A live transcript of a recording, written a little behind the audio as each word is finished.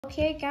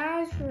Okay,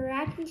 guys, we're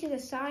reacting to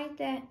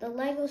the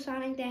Lego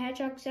Sonic the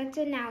Hedgehog Sets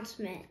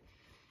announcement.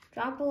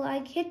 Drop a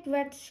like, hit the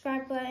red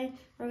subscribe button.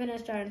 We're gonna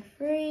start in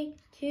 3,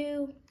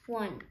 2,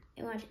 1,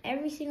 and watch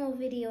every single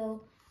video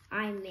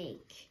I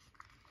make.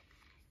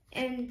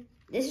 And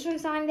this is from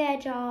Sonic the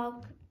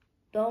Hedgehog.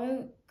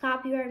 Don't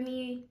copyright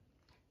me.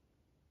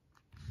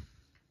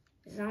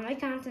 This is not my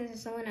content,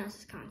 it's someone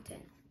else's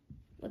content.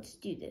 Let's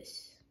do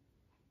this.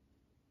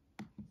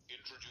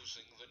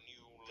 Introducing the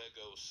new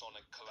Lego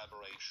Sonic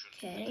collaboration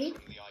Okay.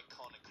 featuring the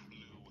iconic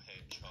blue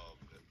hedgehog,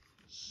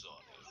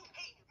 Sonic. Oh,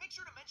 hey, make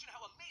sure to mention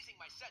how amazing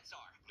my sets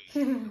are. Please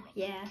don't interrupt.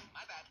 Yeah.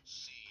 My bad.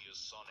 See you,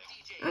 Sonic.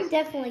 DJs. I'm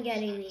definitely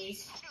getting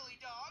these. Chili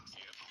dogs.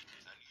 Yep,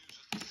 and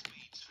uses the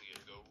speed sphere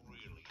to go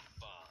really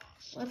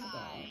fast. Let's go.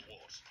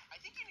 What? I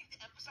think you need to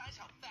emphasize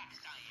how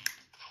fast I am.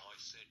 I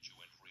said you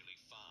went really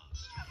fast.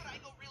 Yeah, but I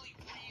go really,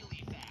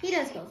 really fast. He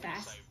does go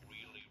fast. Say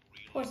really,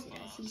 really Of course he fast.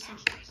 does. He's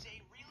Actually say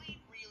really,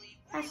 really,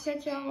 really fast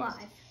set you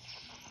alive.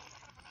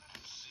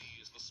 See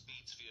as the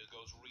speed sphere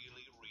goes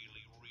really,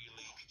 really,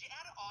 really. Could you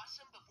add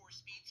awesome before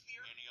speed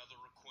sphere? Any other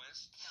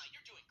requests? No,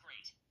 you're doing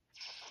great.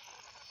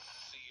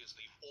 See as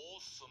the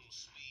awesome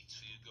speed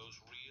sphere goes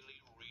really,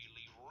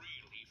 really,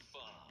 really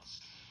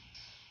fast.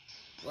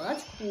 Well,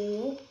 that's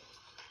cool.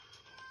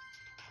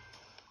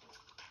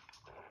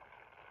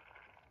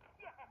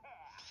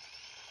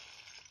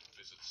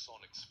 Visit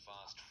Sonic's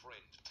fast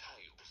friend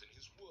Tails in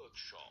his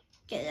workshop.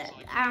 Get that.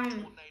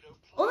 Tornado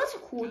Oh, that's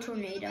a cool Barrel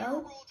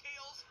tornado. roll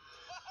tails.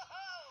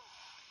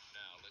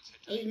 Now let's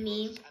head to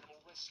Amy. Rose's Animal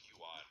Rescue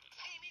Island.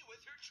 Amy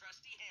with her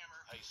trusty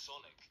hammer. Hey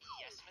Sonic,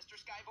 Yes, Mr.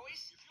 Sky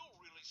Voice. if you're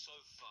really so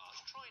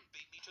fast, try and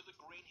beat me to the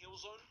Green Hill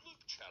Zone Loop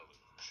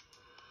Challenge.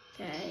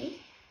 Okay.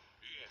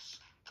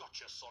 Yes,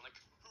 gotcha Sonic.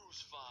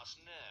 Who's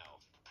fast now?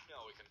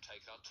 Now we can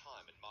take our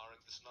time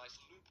admiring this nice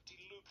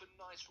loop-de-loop and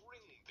nice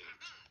ring bit.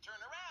 Turn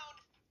around.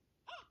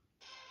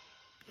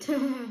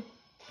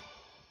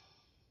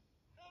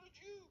 How did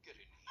you get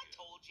in I here?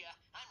 told ya,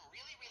 I'm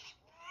really, really,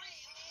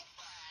 really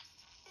fast.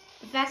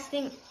 The fast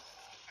thing.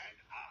 And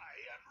I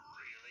am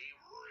really,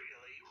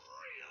 really,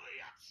 really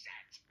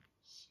upset.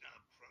 Snub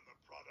from the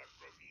product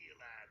reveal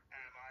ad,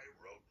 am I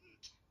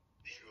rodent?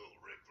 You'll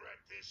regret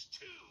this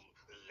too,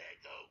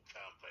 Lego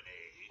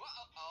Company.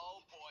 Oh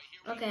boy,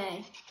 here we Okay.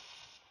 go.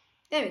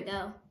 There we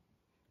go.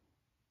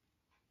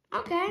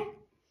 Okay.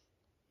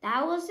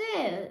 That was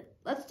it.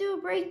 Let's do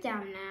a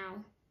breakdown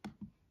now.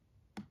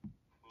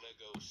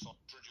 Lego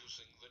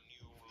introducing the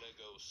new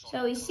Lego Sonic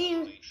So we see-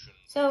 collaboration.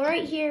 So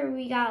right here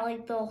we got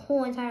like the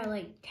whole entire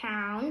like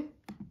town.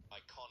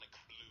 Iconic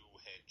blue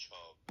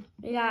hedgehog.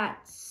 We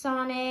got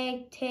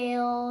Sonic,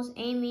 Tails,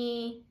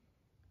 Amy.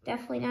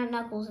 Definitely not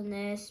Knuckles in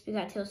this. We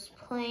got Tails'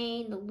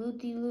 plane, the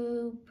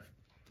loop-de-loop.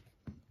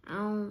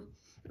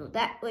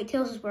 Wait,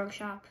 Tails'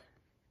 workshop.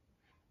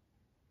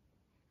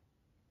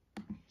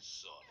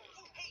 Sonic.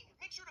 Oh, hey,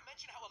 make sure to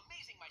mention how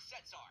amazing my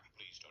sets are.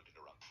 Please don't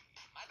interrupt me.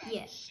 My bad.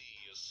 Yes. See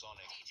you,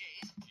 Sonic.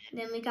 DJs.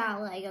 Then we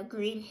got like a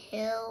green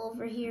hill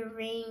over here,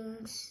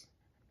 rings.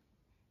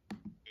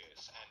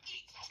 Yes, and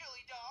Eat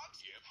chili dogs.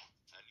 yep,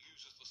 and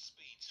uses the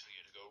speed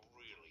sphere to go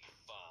really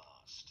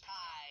fast.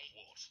 Hi.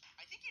 What?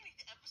 I think you need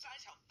to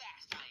emphasize how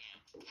fast I am.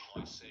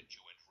 I said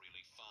you went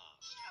really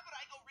fast. Yeah, but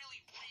I go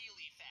really,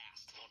 really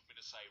fast. Want me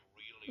to say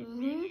really, Mhm.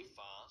 really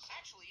fast?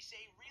 Actually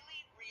say really,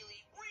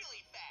 really,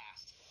 really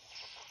fast.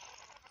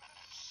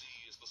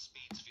 See as the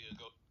speed sphere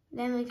goes.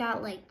 Then we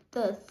got like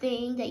the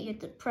thing that you have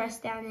to press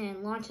down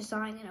and launch a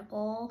Sonic in a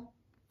ball.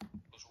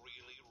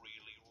 Really,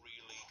 really,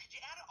 really. Could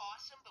you add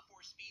awesome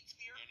before speed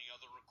sphere? Any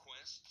other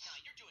requests? No,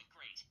 you're doing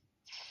great.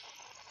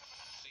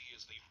 See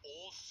as the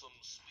awesome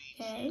speed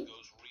Okay. sphere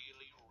goes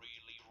really,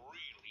 really,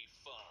 really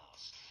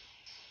fast.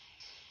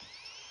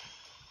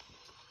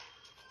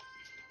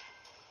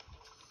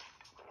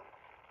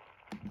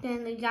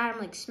 Then we got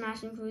him like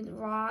smashing through the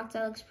rocks.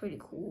 That looks pretty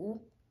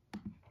cool.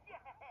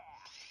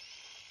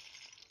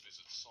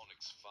 Visit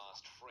Sonic's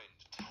fast friend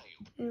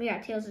Tails And we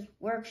got Tails'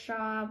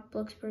 workshop.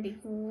 Looks pretty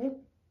cool.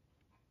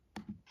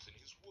 in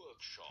his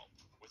workshop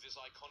with his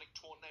iconic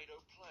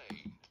tornado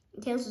plane.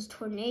 Tails'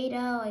 tornado.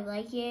 I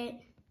like it.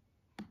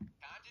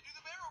 Time to do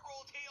the barrel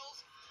roll,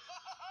 Tails.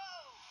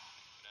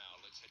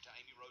 Now let's head to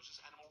Amy Rose's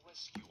Animal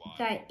Rescue Island.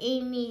 Got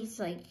Amy's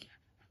like,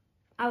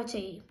 I would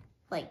say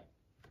like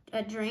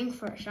a drink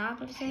for a shop.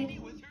 I'd Amy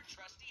say. with her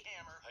trusty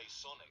hammer. Hey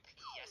Sonic,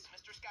 Yes,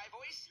 Mr. Sky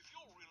Voice. if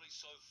you're really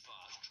so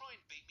fast, try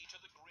and beat me to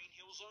the Green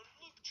Hill Zone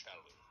Loop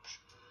Challenge.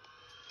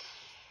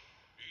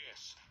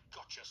 Yes,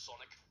 gotcha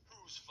Sonic.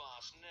 Who's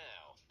fast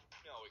now?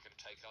 Now we can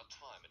take our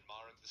time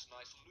admiring this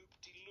nice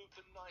loop-de-loop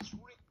and nice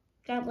ring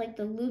Got like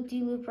the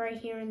loop-de-loop right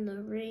here in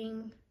the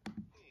ring.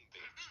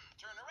 bit.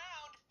 Turn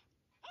around.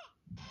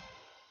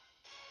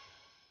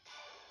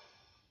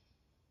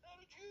 How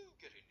did you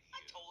get in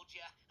I here? told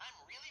ya, I'm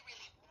really,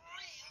 really,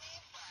 really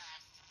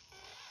fast.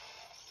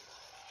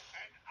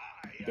 And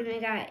I am Then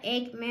we got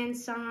Eggman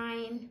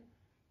sign.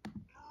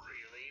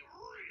 really,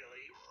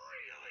 really,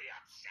 really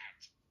upset.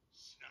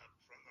 Snub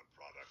from the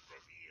product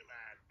reveal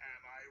ad,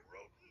 am I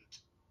rodent?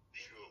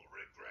 You'll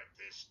regret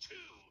this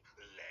too,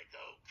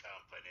 Lego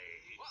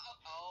company.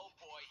 Oh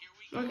boy, here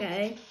we go.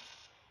 Okay.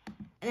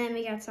 And then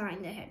we got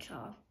Sonic the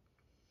Hedgehog.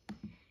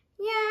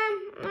 Yeah,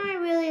 I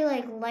really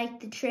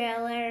liked the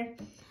trailer.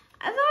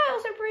 I thought it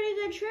was a pretty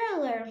good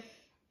trailer.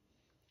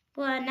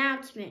 Well,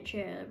 announcement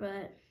trailer,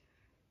 but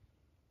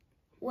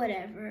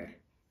whatever.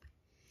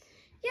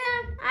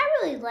 Yeah, I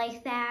really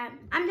like that.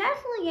 I'm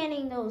definitely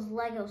getting those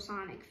Lego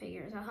Sonic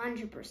figures,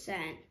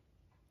 100%.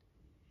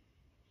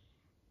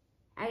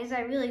 I guess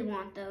I really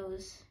want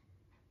those.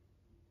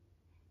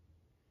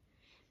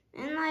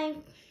 And I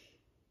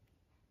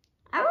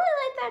really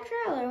liked that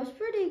trailer. It was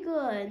pretty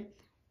good.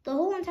 The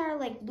whole entire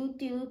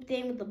loop-de-loop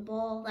thing with the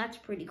ball, that's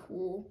pretty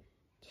cool.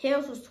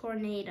 Tails was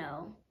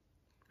Tornado.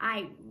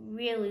 I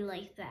really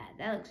like that.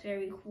 That looks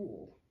very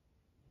cool.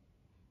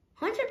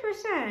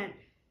 100%.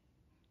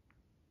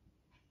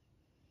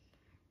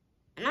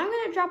 And I'm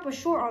going to drop a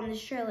short on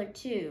this trailer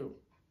too,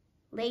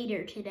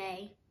 later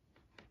today.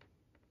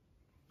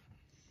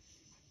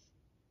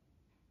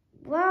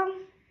 Well,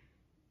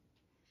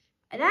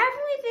 I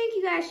definitely think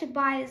you guys should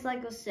buy this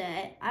Lego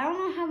set. I don't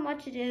know how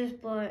much it is,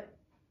 but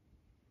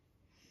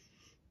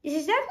this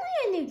is definitely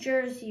in New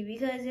Jersey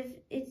because if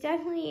it's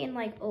definitely in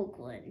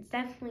Oakland. It's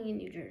definitely in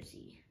New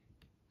Jersey.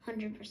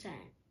 100%.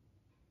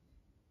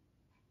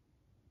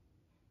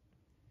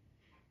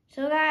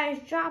 So guys,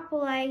 drop a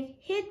like,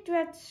 hit the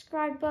red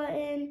subscribe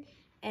button,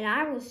 and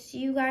I will see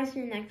you guys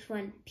in the next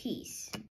one. Peace.